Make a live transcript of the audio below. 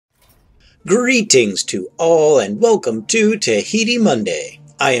Greetings to all and welcome to Tahiti Monday.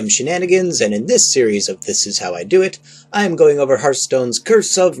 I am Shenanigans, and in this series of This Is How I Do It, I am going over Hearthstone's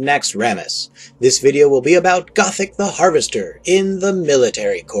Curse of Naxxramas. This video will be about Gothik the Harvester in the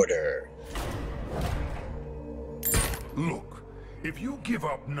military quarter. Look, if you give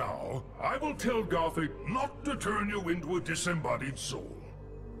up now, I will tell Gothik not to turn you into a disembodied soul.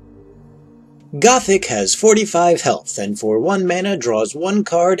 Gothik has 45 health, and for 1 mana draws 1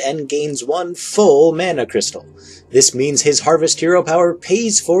 card and gains 1 full mana crystal. This means his harvest hero power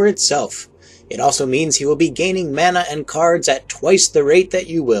pays for itself. It also means he will be gaining mana and cards at twice the rate that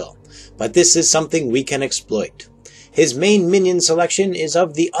you will, but this is something we can exploit. His main minion selection is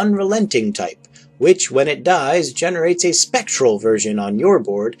of the Unrelenting type, which, when it dies, generates a spectral version on your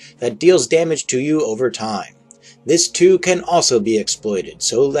board that deals damage to you over time. This too can also be exploited,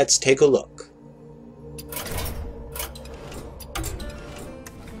 so let's take a look.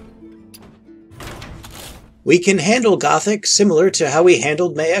 We can handle Gothik similar to how we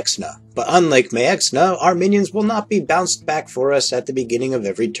handled Naxxramas, but unlike Naxxramas, our minions will not be bounced back for us at the beginning of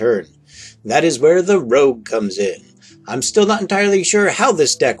every turn. That is where the Rogue comes in. I'm still not entirely sure how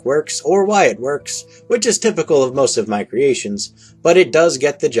this deck works, or why it works, which is typical of most of my creations, but it does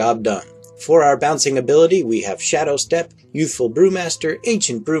get the job done. For our bouncing ability, we have Shadowstep, Youthful Brewmaster,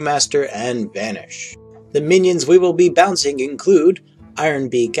 Ancient Brewmaster, and Vanish. The minions we will be bouncing include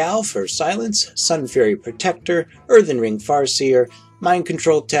Ironbeak Owl for Silence, Sunfury Protector, Earthen Farseer, Mind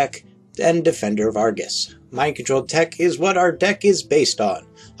Control Tech, and Defender of Argus. Mind Control Tech is what our deck is based on.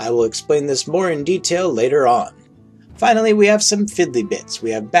 I will explain this more in detail later on. Finally, we have some fiddly bits.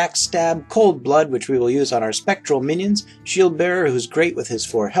 We have Backstab, Cold Blood, which we will use on our spectral minions, Shieldbearer, who's great with his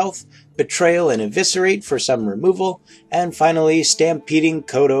 4 health, Betrayal and Eviscerate for some removal, and finally Stampedeing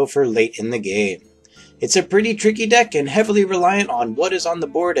Kodo for late in the game. It's a pretty tricky deck and heavily reliant on what is on the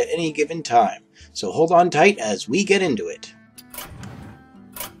board at any given time, so hold on tight as we get into it.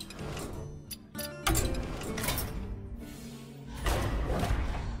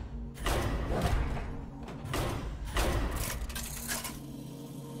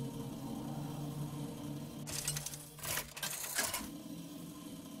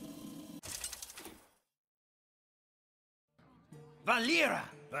 Valera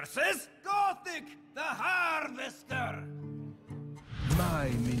versus Gothik the Harvester! My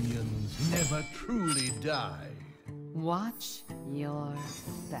minions never truly die. Watch your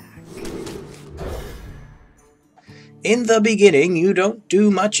back. In the beginning, you don't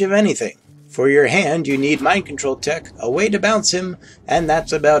do much of anything. For your hand, you need Mind Control Tech, a way to bounce him, and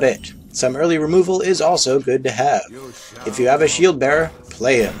that's about it. Some early removal is also good to have. If you have a Shieldbearer,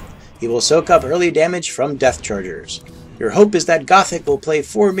 play him. He will soak up early damage from Death Chargers. Your hope is that Gothik will play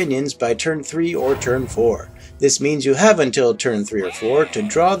 4 minions by turn 3 or turn 4. This means you have until turn 3 or 4 to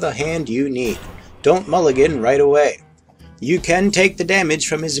draw the hand you need. Don't mulligan right away. You can take the damage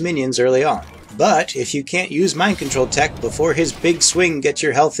from his minions early on, but if you can't use Mind Control Tech before his big swing gets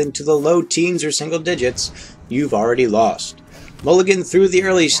your health into the low teens or single digits, you've already lost. Mulligan through the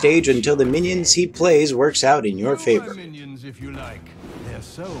early stage until the minions he plays works out in your favor. Minions, if you like. Their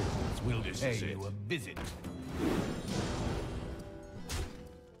souls will pay you a visit.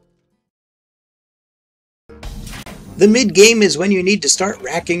 The mid-game is when you need to start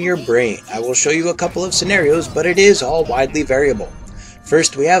racking your brain. I will show you a couple of scenarios, but it is all widely variable.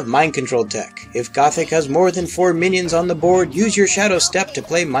 First, we have Mind Control Tech. If Gothik has more than 4 minions on the board, use your Shadowstep to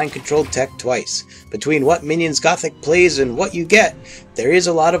play Mind Control Tech twice. Between what minions Gothik plays and what you get, there is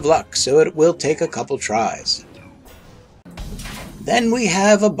a lot of luck, so it will take a couple tries. Then we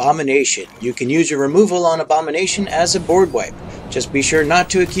have Abomination. You can use your removal on Abomination as a board wipe. Just be sure not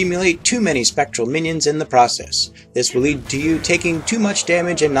to accumulate too many spectral minions in the process. This will lead to you taking too much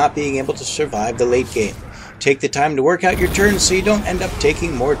damage and not being able to survive the late game. Take the time to work out your turns so you don't end up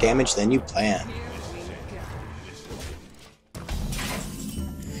taking more damage than you planned.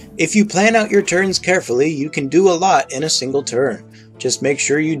 If you plan out your turns carefully, you can do a lot in a single turn. Just make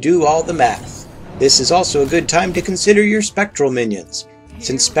sure you do all the math. This is also a good time to consider your spectral minions.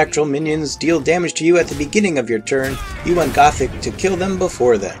 Since spectral minions deal damage to you at the beginning of your turn, you want Gothik to kill them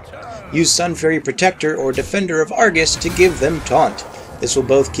before then. Use Sunfury Protector or Defender of Argus to give them taunt. This will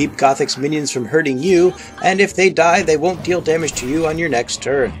both keep Gothik's minions from hurting you, and if they die, they won't deal damage to you on your next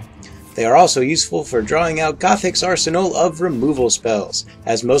turn. They are also useful for drawing out Gothik's arsenal of removal spells,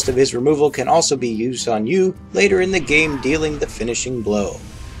 as most of his removal can also be used on you later in the game, dealing the finishing blow.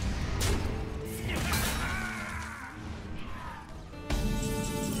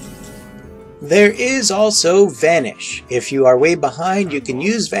 There is also Vanish. If you are way behind, you can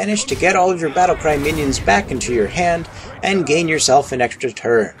use Vanish to get all of your Battlecry minions back into your hand and gain yourself an extra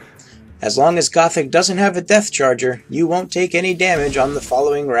turn. As long as Gothik doesn't have a death charger, you won't take any damage on the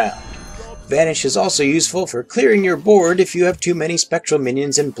following round. Vanish is also useful for clearing your board if you have too many spectral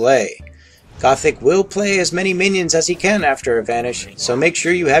minions in play. Gothik will play as many minions as he can after a Vanish, so make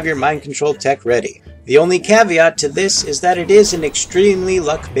sure you have your mind control tech ready. The only caveat to this is that it is an extremely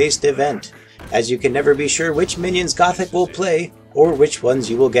luck-based event, as you can never be sure which minions Gothik will play or which ones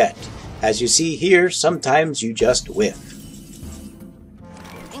you will get. As you see here, sometimes you just whiff.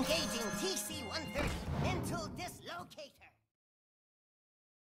 Engaging TC-130 into dislocator.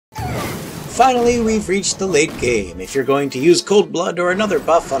 Finally, we've reached the late game. If you're going to use Cold Blood or another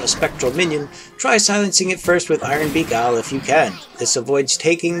buff on a spectral minion, try silencing it first with Ironbeak Owl if you can. This avoids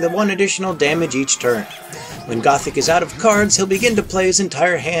taking the 1 additional damage each turn. When Gothik is out of cards, he'll begin to play his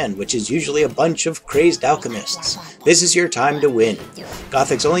entire hand, which is usually a bunch of crazed alchemists. This is your time to win.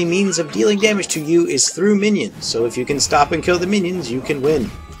 Gothik's only means of dealing damage to you is through minions, so if you can stop and kill the minions, you can win.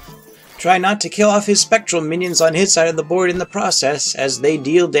 Try not to kill off his spectral minions on his side of the board in the process, as they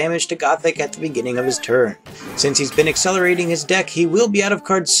deal damage to Gothik at the beginning of his turn. Since he's been accelerating his deck, he will be out of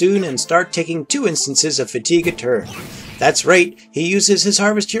cards soon and start taking 2 instances of fatigue a turn. That's right, he uses his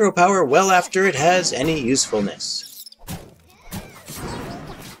Harvest Hero power well after it has any usefulness.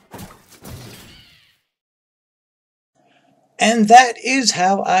 And that is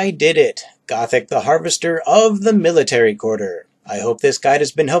how I did it. Gothik the Harvester of the Military Quarter. I hope this guide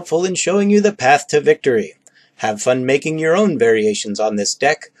has been helpful in showing you the path to victory. Have fun making your own variations on this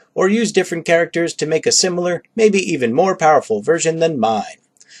deck, or use different characters to make a similar, maybe even more powerful version than mine.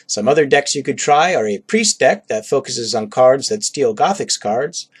 Some other decks you could try are a Priest deck that focuses on cards that steal Gothik's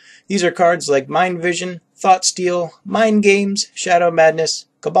cards. These are cards like Mind Vision, Thought Steal, Mind Games, Shadow Madness,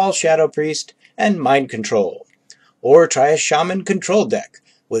 Cabal Shadow Priest, and Mind Control. Or try a Shaman Control deck,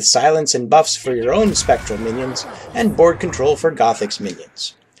 with silence and buffs for your own spectral minions, and board control for Gothik's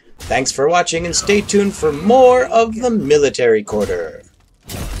minions. Thanks for watching, and stay tuned for more of the Military Quarter.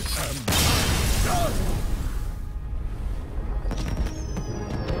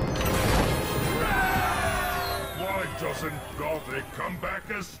 Why doesn't Gothik come back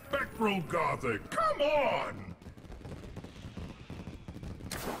as Spectral Gothik? Come on!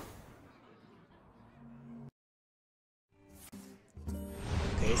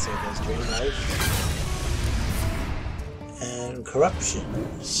 Okay, so it does Drain Life. And Corruption.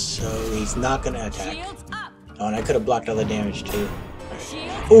 So he's not gonna attack. Oh, and I could have blocked all the damage too.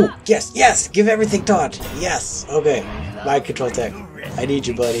 Oh, yes, yes! Give everything taunt! Yes! Okay. Mind Control Tech. I need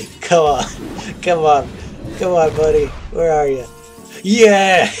you, buddy. Come on. Come on. Come on, buddy. Where are you?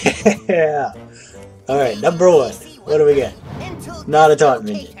 Yeah! Alright, number 1. What do we get? Not a taunt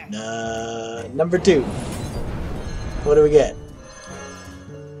minion. Number 2. What do we get?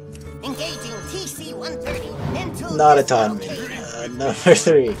 Engaging TC-130 into Not a taunt minion. Number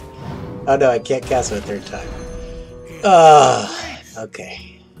 3. Oh no, I can't cast it a 3rd time.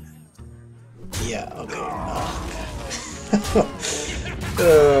 Okay. Yeah, okay.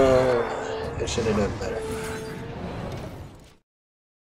 I should have done better.